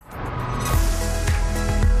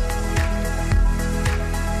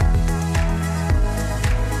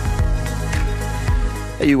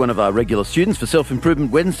you one of our regular students for Self-Improvement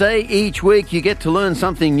Wednesday? Each week you get to learn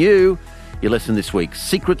something new. Your lesson this week,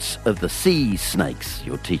 Secrets of the Sea Snakes.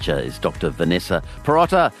 Your teacher is Dr. Vanessa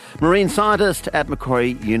Perotta, marine scientist at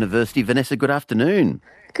Macquarie University. Vanessa, good afternoon.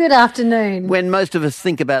 Good afternoon. When most of us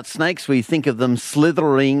think about snakes, we think of them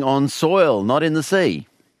slithering on soil, not in the sea.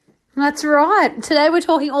 That's right. Today we're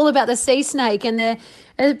talking all about the sea snake, and there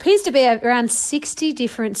appears to be around 60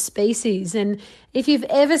 different species. And if you've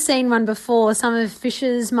ever seen one before, some of the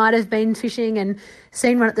fishers might have been fishing and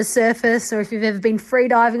seen one at the surface, or if you've ever been free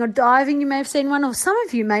diving or diving, you may have seen one, or some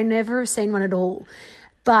of you may never have seen one at all.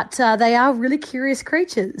 But they are really curious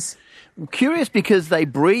creatures. Curious because they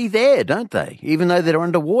breathe air, don't they? Even though they're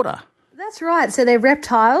underwater. That's right. So they're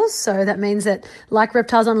reptiles. So that means that, like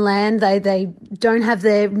reptiles on land, they don't have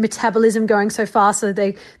their metabolism going so fast. So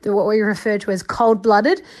they're what we refer to as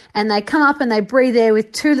cold-blooded, and they come up and they breathe air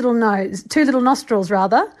with two little nostrils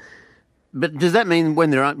rather. But does that mean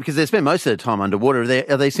when because they spend most of their time underwater,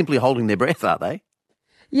 are they simply holding their breath, are they?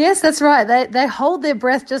 Yes, that's right. They hold their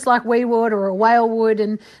breath just like we would or a whale would,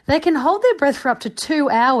 and they can hold their breath for up to 2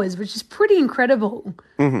 hours, which is pretty incredible.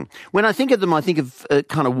 Mm-hmm. When I think of them, I think of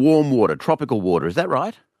kind of warm water, tropical water. Is that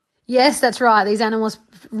right? Yes, that's right. These animals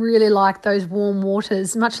really like those warm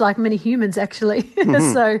waters, much like many humans, actually.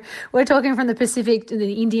 Mm-hmm. So we're talking from the Pacific to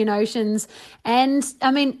the Indian Oceans. And,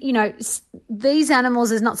 I mean, you know, these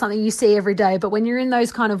animals is not something you see every day, but when you're in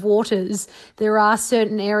those kind of waters, there are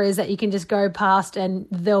certain areas that you can just go past and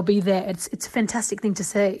they'll be there. It's a fantastic thing to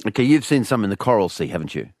see. Okay, you've seen some in the Coral Sea,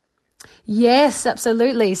 haven't you? Yes,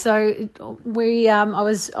 absolutely. So I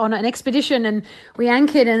was on an expedition and we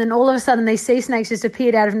anchored, and then all of a sudden these sea snakes just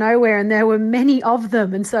appeared out of nowhere, and there were many of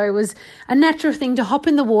them. And so it was a natural thing to hop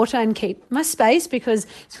in the water and keep my space, because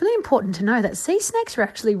it's really important to know that sea snakes are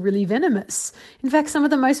actually really venomous. In fact, some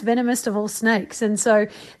of the most venomous of all snakes. And so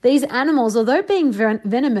these animals, although being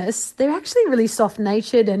venomous, they're actually really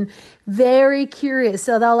soft-natured and very curious.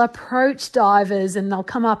 So they'll approach divers and they'll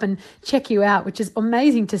come up and check you out, which is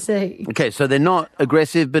amazing to see. Okay, so they're not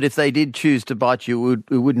aggressive, but if they did choose to bite you,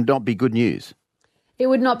 it would not be good news. It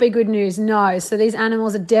would not be good news, no. So these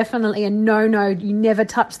animals are definitely a no-no. You never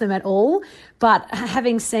touch them at all. But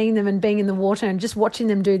having seen them and being in the water and just watching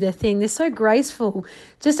them do their thing, they're so graceful.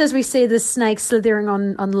 Just as we see the snakes slithering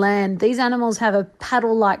on land, these animals have a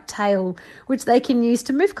paddle-like tail, which they can use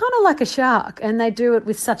to move kind of like a shark, and they do it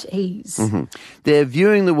with such ease. Mm-hmm. They're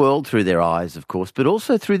viewing the world through their eyes, of course, but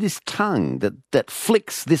also through this tongue that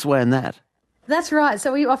flicks this way and that. That's right.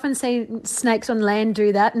 So we often see snakes on land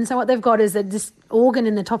do that. And so what they've got is this organ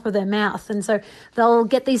in the top of their mouth. And so they'll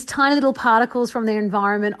get these tiny little particles from their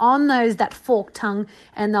environment on that forked tongue,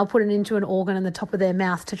 and they'll put it into an organ in the top of their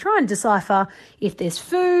mouth to try and decipher if there's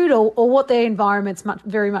food or what their environment's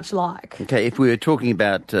very much like. Okay, if we were talking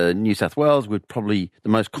about New South Wales, the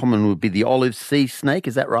most common would be the olive sea snake.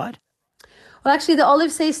 Is that right? Well, actually, the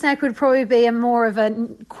olive sea snake would probably be more of a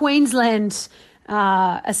Queensland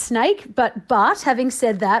a snake, but having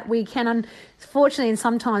said that, we can unfortunately, and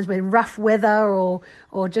sometimes with rough weather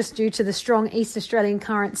or just due to the strong East Australian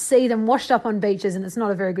current, see them washed up on beaches, and it's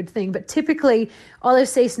not a very good thing. But typically, olive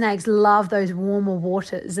sea snakes love those warmer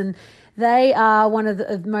waters, and they are one of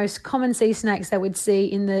the most common sea snakes that we'd see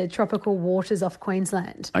in the tropical waters off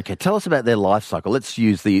Queensland. Okay, tell us about their life cycle. Let's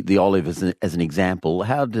use the olive as an example.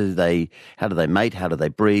 How do they mate? How do they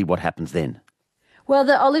breed? What happens then? Well,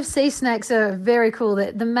 the olive sea snakes are very cool.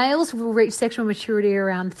 The males will reach sexual maturity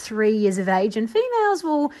around 3 years of age, and females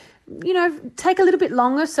will, take a little bit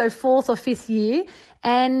longer, so 4th or 5th year,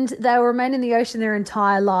 and they will remain in the ocean their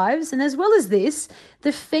entire lives. And as well as this,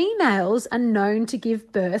 the females are known to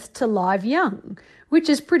give birth to live young, which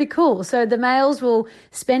is pretty cool. So the males will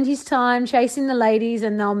spend his time chasing the ladies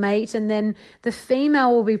and they'll mate, and then the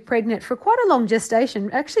female will be pregnant for quite a long gestation,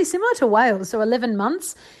 actually similar to whales, so 11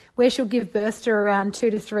 months, where she'll give birth to around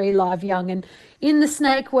 2 to 3 live young. And in the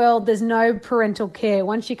snake world, there's no parental care.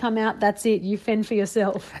 Once you come out, that's it. You fend for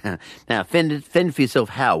yourself. Now, fend for yourself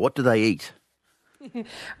how? What do they eat?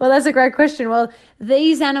 Well, that's a great question. Well,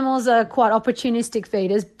 these animals are quite opportunistic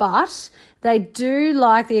feeders, but they do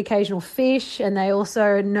like the occasional fish, and they also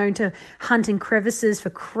are known to hunt in crevices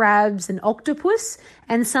for crabs and octopus,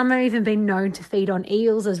 and some have even been known to feed on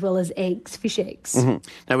eels as well as eggs, fish eggs. Mm-hmm.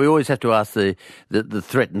 Now, we always have to ask the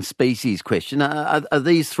threatened species question. Are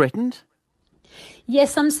these threatened?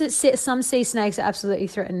 Yes, some sea snakes are absolutely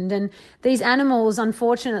threatened, and these animals,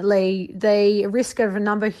 unfortunately, they risk of a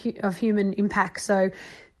number of human impacts. So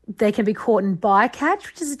They can be caught in bycatch,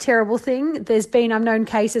 which is a terrible thing. There's been unknown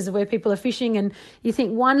cases where people are fishing and you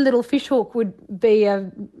think one little fish hook would be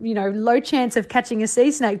a low chance of catching a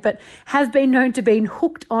sea snake, but have been known to be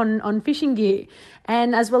hooked on fishing gear.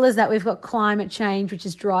 And as well as that, we've got climate change, which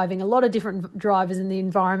is driving a lot of different drivers in the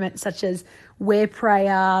environment, such as where prey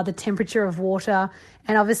are, the temperature of water,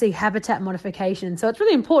 and obviously habitat modification. So it's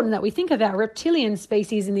really important that we think of our reptilian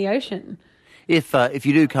species in the ocean. If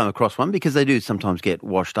you do come across one, because they do sometimes get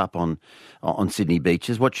washed up on Sydney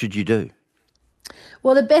beaches, what should you do?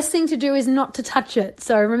 Well, the best thing to do is not to touch it.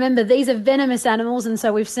 So remember, these are venomous animals, and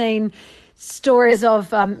so we've seen stories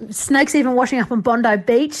of snakes even washing up on Bondi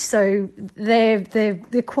Beach. So they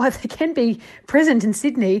can be present in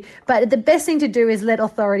Sydney. But the best thing to do is let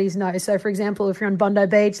authorities know. So, for example, if you're on Bondi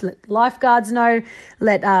Beach, let lifeguards know,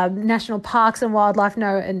 let National Parks and Wildlife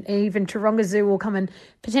know, and even Taronga Zoo will come and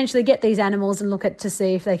potentially get these animals and look at to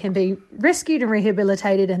see if they can be rescued and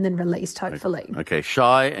rehabilitated and then released, hopefully. Okay,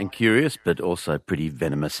 shy and curious, but also pretty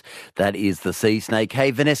venomous. That is the sea snake. Hey,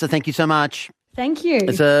 Vanessa, thank you so much. Thank you.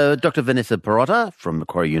 It's Dr. Vanessa Perrotta from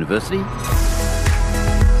Macquarie University.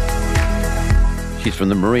 She's from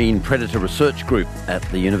the Marine Predator Research Group at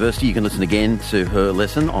the university. You can listen again to her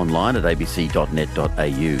lesson online at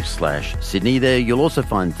abc.net.au/Sydney. There you'll also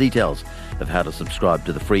find details of how to subscribe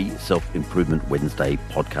to the free Self-Improvement Wednesday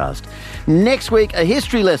podcast. Next week, a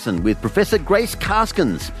history lesson with Professor Grace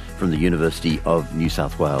Karskens from the University of New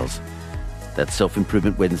South Wales. That's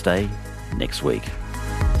Self-Improvement Wednesday next week.